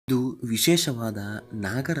ಇದು ವಿಶೇಷವಾದ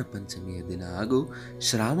ನಾಗರ ಪಂಚಮಿಯ ದಿನ ಹಾಗೂ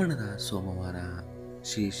ಶ್ರಾವಣದ ಸೋಮವಾರ.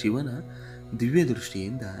 ಶ್ರೀ ಶಿವನ ದಿವ್ಯ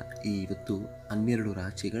ದೃಷ್ಟಿಯಿಂದ ಇವತ್ತು 12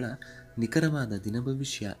 ರಾಶಿಗಳ ನಿಖರವಾದ ದಿನ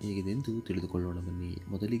ಭವಿಷ್ಯ ಹೇಗಿದೆ ಎಂದು ತಿಳಿದುಕೊಳ್ಳೋಣ ಬನ್ನಿ.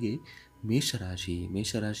 ಮೊದಲಿಗೆ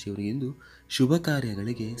ಮೇಷರಾಶಿಯವರಿಗೆ ಇಂದು ಶುಭ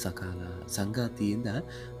ಕಾರ್ಯಗಳಿಗೆ ಸಕಾಲ, ಸಂಗಾತಿಯಿಂದ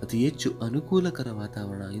ಅತಿ ಹೆಚ್ಚು ಅನುಕೂಲಕರ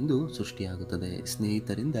ವಾತಾವರಣ ಎಂದು ಸೃಷ್ಟಿಯಾಗುತ್ತದೆ.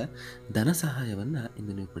 ಸ್ನೇಹಿತರಿಂದ ಧನ ಸಹಾಯವನ್ನು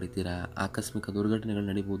ಇಂದು ನೀವು ಪಡಿತೀರಾ. ಆಕಸ್ಮಿಕ ದುರ್ಘಟನೆಗಳು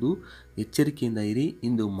ನಡೀಬಹುದು, ಎಚ್ಚರಿಕೆಯಿಂದ ಇರಿ.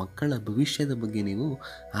 ಇಂದು ಮಕ್ಕಳ ಭವಿಷ್ಯದ ಬಗ್ಗೆ ನೀವು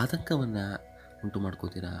ಆತಂಕವನ್ನು ಉಂಟು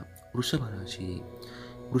ಮಾಡ್ಕೋತೀರಾ.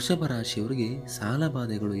 ವೃಷಭ ರಾಶಿಯವರಿಗೆ ಸಾಲ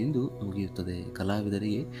ಬಾಧೆಗಳು ಇಂದು ಮುಗಿಯುತ್ತದೆ.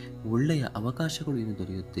 ಕಲಾವಿದರಿಗೆ ಒಳ್ಳೆಯ ಅವಕಾಶಗಳು ಇಂದು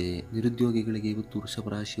ದೊರೆಯುತ್ತೆ. ನಿರುದ್ಯೋಗಿಗಳಿಗೆ ಇವತ್ತು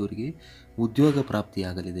ವೃಷಭ ರಾಶಿಯವರಿಗೆ ಉದ್ಯೋಗ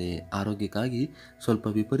ಪ್ರಾಪ್ತಿಯಾಗಲಿದೆ. ಆರೋಗ್ಯಕ್ಕಾಗಿ ಸ್ವಲ್ಪ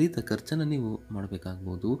ವಿಪರೀತ ಖರ್ಚನ್ನು ನೀವು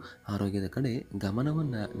ಮಾಡಬೇಕಾಗ್ಬೋದು. ಆರೋಗ್ಯದ ಕಡೆ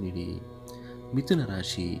ಗಮನವನ್ನು ನೀಡಿ. ಮಿಥುನ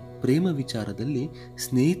ರಾಶಿ, ಪ್ರೇಮ ವಿಚಾರದಲ್ಲಿ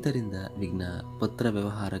ಸ್ನೇಹಿತರಿಂದ ವಿಘ್ನ, ಪತ್ರ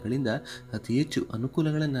ವ್ಯವಹಾರಗಳಿಂದ ಅತಿ ಹೆಚ್ಚು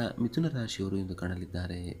ಅನುಕೂಲಗಳನ್ನು ಮಿಥುನ ರಾಶಿಯವರು ಇಂದು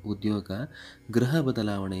ಕಾಣಲಿದ್ದಾರೆ. ಉದ್ಯೋಗ, ಗೃಹ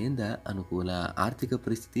ಬದಲಾವಣೆಯಿಂದ ಅನುಕೂಲ. ಆರ್ಥಿಕ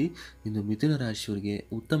ಪರಿಸ್ಥಿತಿ ಇಂದು ಮಿಥುನ ರಾಶಿಯವರಿಗೆ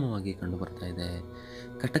ಉತ್ತಮವಾಗಿ ಕಂಡುಬರ್ತಾ ಇದೆ.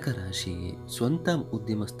 ಕಟಕ ರಾಶಿ, ಸ್ವಂತ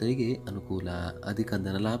ಉದ್ಯಮಸ್ಥರಿಗೆ ಅನುಕೂಲ, ಅಧಿಕ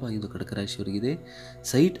ಧನಲಾಭ ಇಂದು ಕಟಕ ರಾಶಿಯವರಿಗಿದೆ.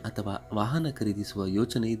 ಸೈಟ್ ಅಥವಾ ವಾಹನ ಖರೀದಿಸುವ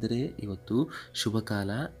ಯೋಚನೆ ಇದ್ದರೆ ಇವತ್ತು ಶುಭ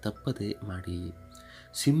ಕಾಲ, ತಪ್ಪದೆ ಮಾಡಿ.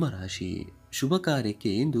 ಸಿಂಹ ರಾಶಿ, ಶುಭ ಕಾರ್ಯಕ್ಕೆ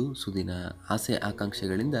ಇಂದು ಸುದಿನ. ಆಸೆ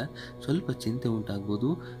ಆಕಾಂಕ್ಷೆಗಳಿಂದ ಸ್ವಲ್ಪ ಚಿಂತೆ ಉಂಟಾಗ್ಬೋದು,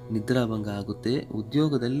 ನಿದ್ರಾಭಂಗ ಆಗುತ್ತೆ.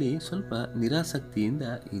 ಉದ್ಯೋಗದಲ್ಲಿ ಸ್ವಲ್ಪ ನಿರಾಸಕ್ತಿಯಿಂದ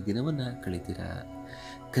ಈ ದಿನವನ್ನು ಕಳೀತೀರಾ.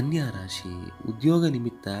 ಕನ್ಯಾ ರಾಶಿ, ಉದ್ಯೋಗ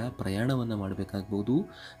ನಿಮಿತ್ತ ಪ್ರಯಾಣವನ್ನು ಮಾಡಬೇಕಾಗ್ಬೋದು.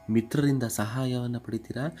 ಮಿತ್ರರಿಂದ ಸಹಾಯವನ್ನು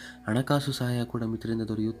ಪಡಿತೀರಾ. ಹಣಕಾಸು ಸಹಾಯ ಕೂಡ ಮಿತ್ರರಿಂದ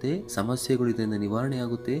ದೊರೆಯುತ್ತೆ. ಸಮಸ್ಯೆಗಳು ಇದರಿಂದ ನಿವಾರಣೆ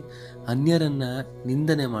ಆಗುತ್ತೆ. ಅನ್ಯರನ್ನು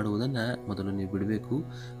ನಿಂದನೆ ಮಾಡುವುದನ್ನು ಮೊದಲು ನೀವು ಬಿಡಬೇಕು.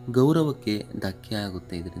 ಗೌರವಕ್ಕೆ ಧಕ್ಕೆ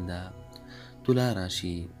ಆಗುತ್ತೆ ಇದರಿಂದ.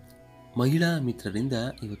 ತುಲಾರಾಶಿ, ಮಹಿಳಾ ಮಿತ್ರರಿಂದ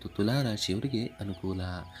ಇವತ್ತು ತುಲಾರಾಶಿಯವರಿಗೆ ಅನುಕೂಲ.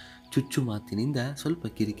 ಚುಚ್ಚು ಮಾತಿನಿಂದ ಸ್ವಲ್ಪ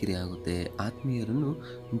ಕಿರಿಕಿರಿ ಆಗುತ್ತೆ. ಆತ್ಮೀಯರನ್ನು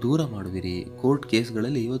ದೂರ ಮಾಡುವಿರಿ. ಕೋರ್ಟ್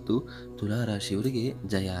ಕೇಸ್ಗಳಲ್ಲಿ ಇವತ್ತು ತುಲಾರಾಶಿಯವರಿಗೆ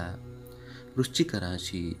ಜಯ. ವೃಶ್ಚಿಕ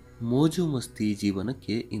ರಾಶಿ, ಮೋಜು ಮಸ್ತಿ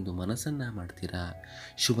ಜೀವನಕ್ಕೆ ಇಂದು ಮನಸ್ಸನ್ನು ಮಾಡ್ತೀರಾ.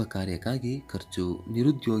 ಶುಭ ಕಾರ್ಯಕ್ಕಾಗಿ ಖರ್ಚು.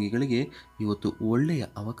 ನಿರುದ್ಯೋಗಿಗಳಿಗೆ ಇವತ್ತು ಒಳ್ಳೆಯ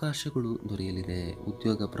ಅವಕಾಶಗಳು ದೊರೆಯಲಿದೆ.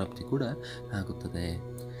 ಉದ್ಯೋಗ ಪ್ರಾಪ್ತಿ ಕೂಡ ಆಗುತ್ತದೆ.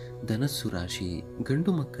 ಧನಸ್ಸು ರಾಶಿ,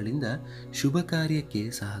 ಗಂಡು ಮಕ್ಕಳಿಂದ ಶುಭ ಕಾರ್ಯಕ್ಕೆ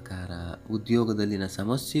ಸಹಕಾರ. ಉದ್ಯೋಗದಲ್ಲಿನ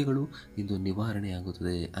ಸಮಸ್ಯೆಗಳು ಇಂದು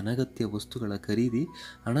ನಿವಾರಣೆಯಾಗುತ್ತದೆ. ಅನಗತ್ಯ ವಸ್ತುಗಳ ಖರೀದಿ,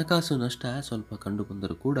 ಹಣಕಾಸು ನಷ್ಟ ಸ್ವಲ್ಪ ಕಂಡು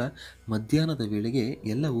ಬಂದರೂ ಕೂಡ ಮಧ್ಯಾಹ್ನದ ವೇಳೆಗೆ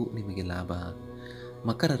ಎಲ್ಲವೂ ನಿಮಗೆ ಲಾಭ.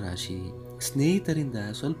 ಮಕರ ರಾಶಿ, ಸ್ನೇಹಿತರಿಂದ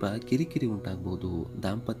ಸ್ವಲ್ಪ ಕಿರಿಕಿರಿ ಉಂಟಾಗ್ಬೋದು.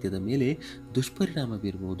 ದಾಂಪತ್ಯದ ಮೇಲೆ ದುಷ್ಪರಿಣಾಮ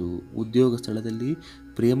ಬೀರ್ಬೋದು. ಉದ್ಯೋಗ ಸ್ಥಳದಲ್ಲಿ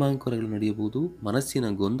ಪ್ರೇಮಾಂಕುರಗಳು ನಡೆಯಬಹುದು. ಮನಸ್ಸಿನ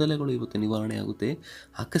ಗೊಂದಲಗಳು ಇವತ್ತು ನಿವಾರಣೆ ಆಗುತ್ತೆ.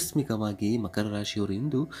 ಆಕಸ್ಮಿಕವಾಗಿ ಮಕರ ರಾಶಿಯವರು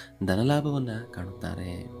ಇಂದು ಧನಲಾಭವನ್ನು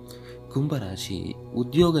ಕಾಣುತ್ತಾರೆ. ಕುಂಭರಾಶಿ,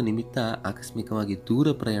 ಉದ್ಯೋಗ ನಿಮಿತ್ತ ಆಕಸ್ಮಿಕವಾಗಿ ದೂರ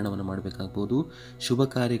ಪ್ರಯಾಣವನ್ನು ಮಾಡಬೇಕಾಗ್ಬೋದು. ಶುಭ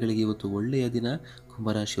ಕಾರ್ಯಗಳಿಗೆ ಇವತ್ತು ಒಳ್ಳೆಯ ದಿನ.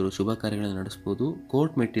 ಕುಂಭರಾಶಿಯವರು ಶುಭ ಕಾರ್ಯಗಳನ್ನು ನಡೆಸ್ಬೋದು.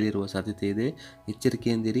 ಕೋರ್ಟ್ ಮೆಟ್ಟಿಲಿರುವ ಸಾಧ್ಯತೆ ಇದೆ,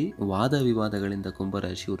 ಎಚ್ಚರಿಕೆಯಿಂದಿರಿ. ವಾದ ವಿವಾದಗಳಿಂದ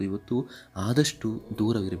ಕುಂಭರಾಶಿಯವರು ಇವತ್ತು ಆದಷ್ಟು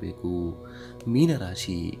ದೂರವಿರಬೇಕು.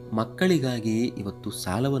 ಮೀನರಾಶಿ, ಮಕ್ಕಳಿಗಾಗಿ ಇವತ್ತು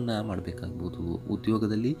ಸಾಲವನ್ನು ಮಾಡಬೇಕಾಗ್ಬೋದು.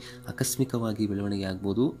 ಉದ್ಯೋಗದಲ್ಲಿ ಆಕಸ್ಮಿಕವಾಗಿ ಬೆಳವಣಿಗೆ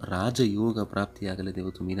ಆಗ್ಬೋದು. ರಾಜಯೋಗ ಪ್ರಾಪ್ತಿಯಾಗಲಿದೆ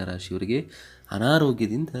ಇವತ್ತು ಮೀನರಾಶಿಯವರಿಗೆ.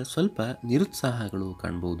 ಅನಾರೋಗ್ಯದಿಂದ ಸ್ವಲ್ಪ ನಿರುತ್ಸಾಹಗಳು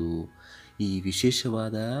ಕಾಣ್ಬೋದು. ಈ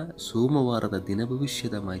ವಿಶೇಷವಾದ ಸೋಮವಾರದ ದಿನ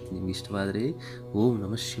ಭವಿಷ್ಯದ ಮಾಹಿತಿ ನಿಮಗೆ ಇಷ್ಟವಾದರೆ ಓಂ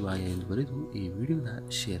ನಮಃ ಶಿವಾಯ ಎಂದು ಬರೆದು ಈ ವಿಡಿಯೋನ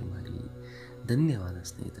ಶೇರ್ ಮಾಡಿ. ಧನ್ಯವಾದ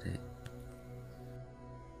ಸ್ನೇಹಿತರೆ.